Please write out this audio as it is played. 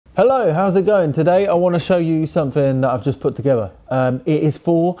Hello, how's it going? Today I want to show you something that I've just put together. It is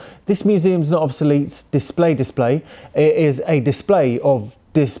for, this museum's not obsolete display. It is a display of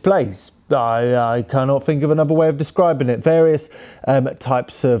displays. I cannot think of another way of describing it. Various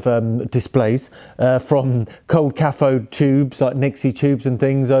types of displays, from cold cathode tubes like Nixie tubes and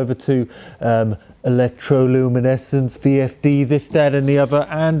things, over to electroluminescence, VFD, this, that and the other,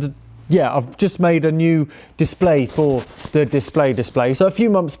 and yeah, I've just made a new display for the display. So a few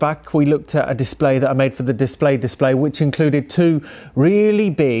months back, we looked at a display that I made for the display, which included two really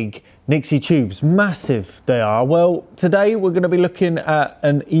big Nixie tubes. Massive they are. Well, today we're going to be looking at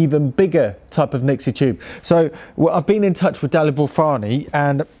an even bigger type of Nixie tube. So I've been in touch with Boudreau,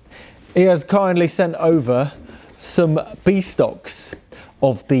 and he has kindly sent over some B stocks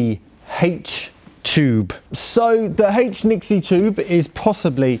of the H tube. So the H Nixie tube is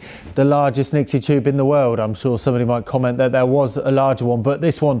possibly the largest Nixie tube in the world. I'm sure somebody might comment that there was a larger one, but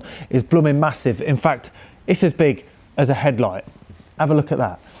this one is blooming massive. In fact, it's as big as a headlight. Have a look at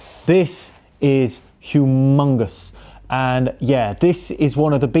that. This is humongous. And yeah, this is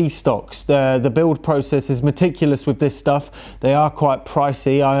one of the B stocks. The build process is meticulous with this stuff. They are quite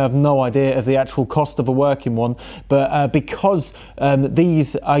pricey. I have no idea of the actual cost of a working one, but because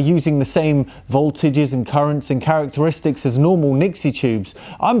these are using the same voltages and currents and characteristics as normal Nixie tubes,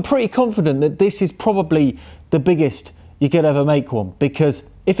 I'm pretty confident that this is probably the biggest you could ever make one, because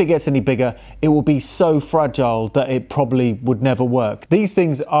if it gets any bigger, it will be so fragile that it probably would never work. These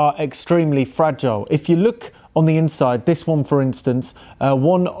things are extremely fragile. If you look on the inside, this one for instance,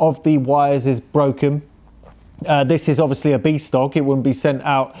 one of the wires is broken. This is obviously a B stock. It wouldn't be sent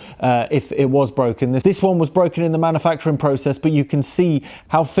out if it was broken. This one was broken in the manufacturing process, but you can see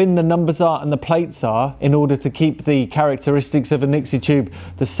how thin the numbers are and the plates are in order to keep the characteristics of a Nixie tube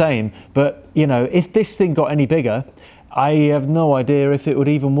the same. But you know, if this thing got any bigger, I have no idea if it would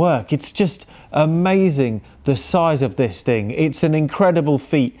even work. It's just amazing the size of this thing. It's an incredible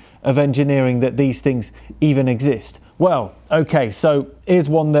feat of engineering that these things even exist. Well, okay, so here's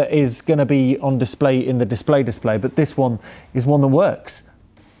one that is going to be on display in the display, but this one is one that works.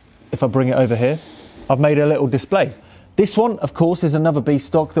 If I bring it over here, I've made a little display. This one, of course, is another B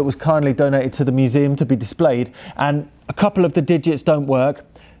stock that was kindly donated to the museum to be displayed, and a couple of the digits don't work.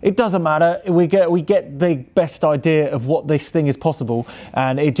 It doesn't matter, we get the best idea of what this thing is possible,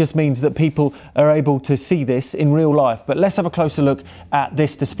 and it just means that people are able to see this in real life. But let's have a closer look at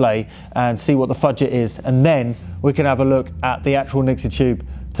this display and see what the fudge it is, and then we can have a look at the actual Nixie tube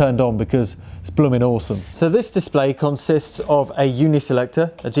turned on, because it's blooming awesome. So this display consists of a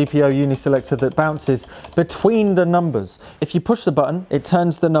uniselector, a GPO uniselector that bounces between the numbers. If you push the button, it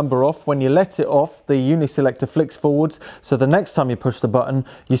turns the number off. When you let it off, the uniselector flicks forwards. So the next time you push the button,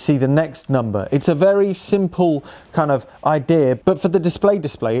 you see the next number. It's a very simple kind of idea, but for the display, it's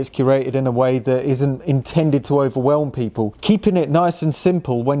curated in a way that isn't intended to overwhelm people. Keeping it nice and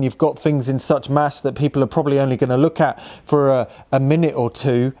simple when you've got things in such mass that people are probably only going to look at for a minute or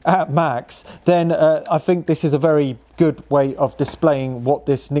two at max, then I think this is a very good way of displaying what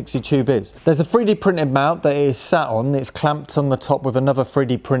this Nixie tube is. There's a 3D printed mount that it is sat on. It's clamped on the top with another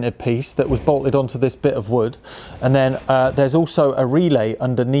 3D printed piece that was bolted onto this bit of wood. And then there's also a relay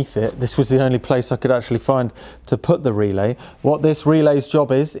underneath it. This was the only place I could actually find to put the relay. What this relay's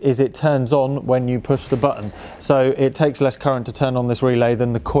job is it turns on when you push the button. So it takes less current to turn on this relay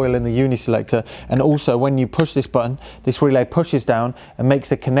than the coil in the uniselector. And also when you push this button, this relay pushes down and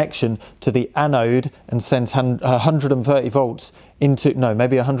makes a connection to the anode and sends 130 volts into, no,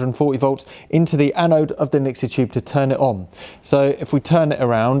 maybe 140 volts into the anode of the Nixie tube to turn it on. So if we turn it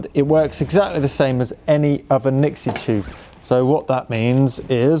around, it works exactly the same as any other Nixie tube. So what that means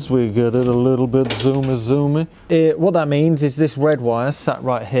is, we get it a little bit zoomy. What that means is this red wire sat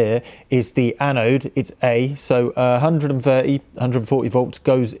right here is the anode, it's A, so 140 volts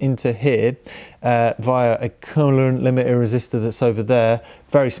goes into here via a current limiting resistor that's over there,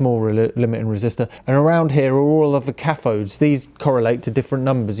 very small limiting resistor, and around here are all of the cathodes. These correlate to different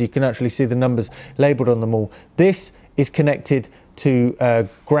numbers. You can actually see the numbers labelled on them all. This is connected to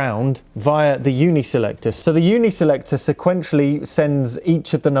ground via the uniselector. So the uniselector sequentially sends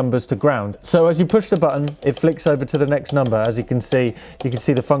each of the numbers to ground. So as you push the button, it flicks over to the next number. As you can see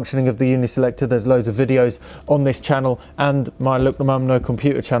the functioning of the uniselector. There's loads of videos on this channel and my Look the Mum No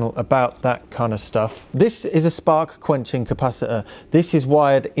Computer channel about that kind of stuff. This is a spark quenching capacitor. This is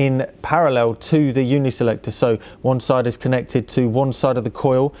wired in parallel to the uniselector. So one side is connected to one side of the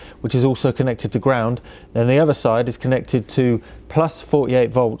coil, which is also connected to ground. Then the other side is connected to plus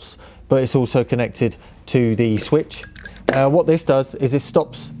 48 volts, but it's also connected to the switch. What this does is it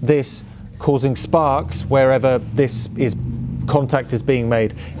stops this causing sparks wherever this is contact is being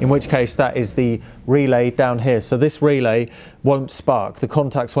made, in which case that is the relay down here. So this relay won't spark. The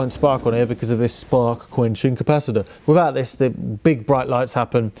contacts won't spark on here because of this spark quenching capacitor. Without this, the big bright lights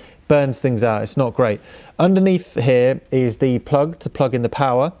happen, burns things out. It's not great. Underneath here is the plug to plug in the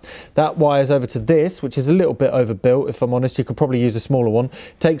power. That wires over to this, which is a little bit overbuilt, if I'm honest. You could probably use a smaller one.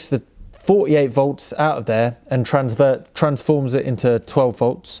 Takes the 48 volts out of there and transforms it into 12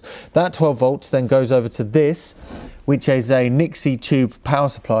 volts. That 12 volts then goes over to this, which is a Nixie tube power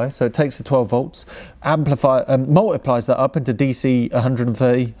supply. So it takes the 12 volts, multiplies that up into DC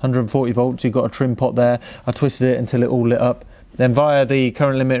 130, 140 volts. You've got a trim pot there. I twisted it until it all lit up. Then via the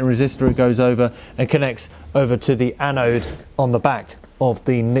current limiting resistor, it goes over and connects over to the anode on the back of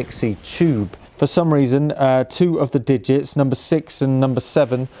the Nixie tube. For some reason, 2 of the digits, number 6 and number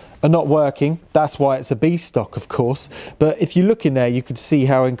 7, are not working. That's why it's a B stock, of course. But if you look in there, you could see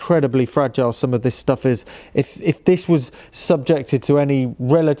how incredibly fragile some of this stuff is. If this was subjected to any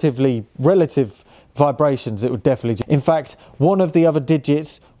relative vibrations, it would definitely... In fact, one of the other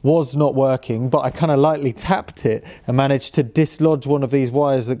digits was not working, but I kind of lightly tapped it and managed to dislodge one of these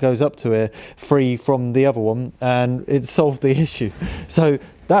wires that goes up to here free from the other one, and it solved the issue. So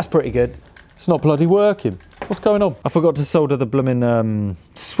that's pretty good. It's not bloody working. What's going on? I forgot to solder the blooming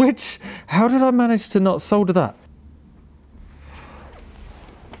switch. How did I manage to not solder that?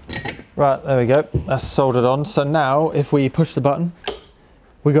 Right, there we go. That's soldered on. So now, if we push the button,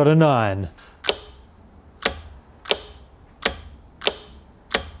 we got a 9.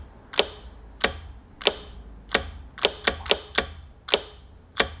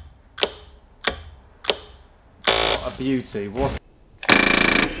 What a beauty. What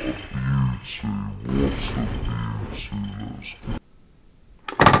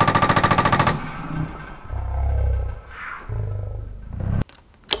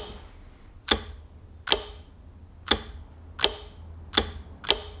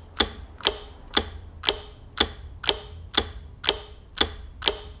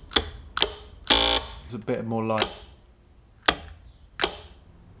a bit more light.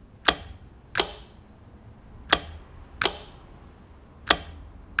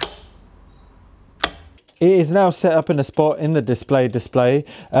 It is now set up in a spot in the display.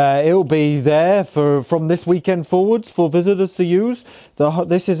 It'll be there from this weekend forwards for visitors to use.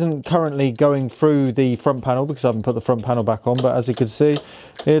 This isn't currently going through the front panel because I haven't put the front panel back on, but as you can see,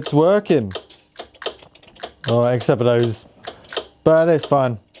 it's working. Oh, except for those, but it's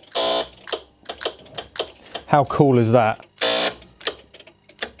fine. How cool is that?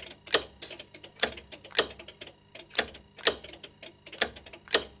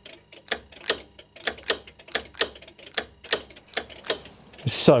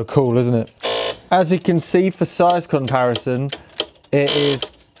 It's so cool, isn't it? As you can see, for size comparison, it is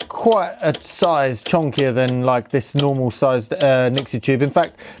quite a size chunkier than like this normal sized Nixie tube. In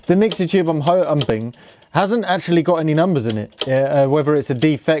fact, the Nixie tube I'm humping hasn't actually got any numbers in it. Whether it's a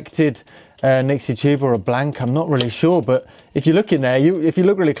defected Nixie tube or a blank, I'm not really sure. But if you look in there, if you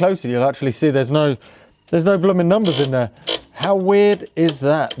look really closely, you'll actually see there's no blooming numbers in there. How weird is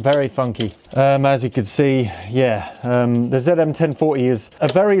that? Very funky. As you can see, yeah, the ZM1040 is a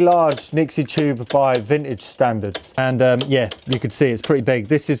very large Nixie tube by vintage standards. And yeah, you can see it's pretty big.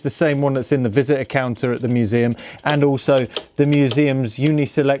 This is the same one that's in the visitor counter at the museum, and also the museum's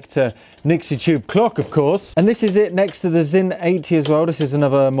UNISELECTOR Nixie tube clock, of course. And this is it next to the Zin 80 as well. This is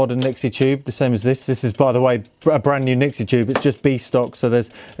another modern Nixie tube, the same as this. This is, by the way, a brand new Nixie tube. It's just B stock, so there's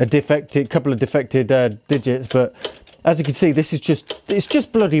a couple of defected digits, but as you can see, this is it's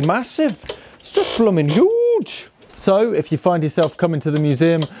just bloody massive. It's just blooming huge. So if you find yourself coming to the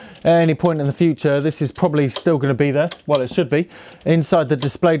museum at any point in the future, this is probably still going to be there. Well, it should be. Inside the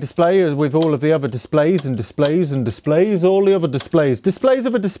display with all of the other displays and displays and displays, all the other displays. Displays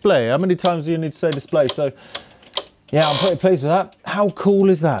of a display. How many times do you need to say display? So yeah, I'm pretty pleased with that. How cool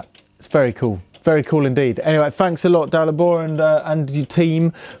is that? It's very cool. Very cool indeed. Anyway, thanks a lot, Dalibor and your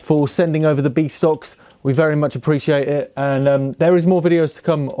team for sending over the B stocks. We very much appreciate it, and there is more videos to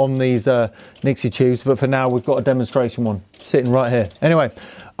come on these Nixie tubes, but for now we've got a demonstration one sitting right here. Anyway,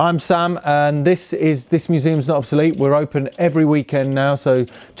 I'm Sam, and this museum's not obsolete. We're open every weekend now, so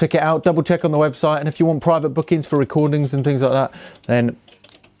check it out, double check on the website, and if you want private bookings for recordings and things like that, then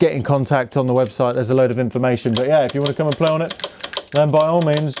get in contact on the website. There's a load of information. But yeah, if you want to come and play on it, then by all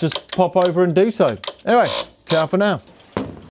means just pop over and do so. Anyway, ciao for now.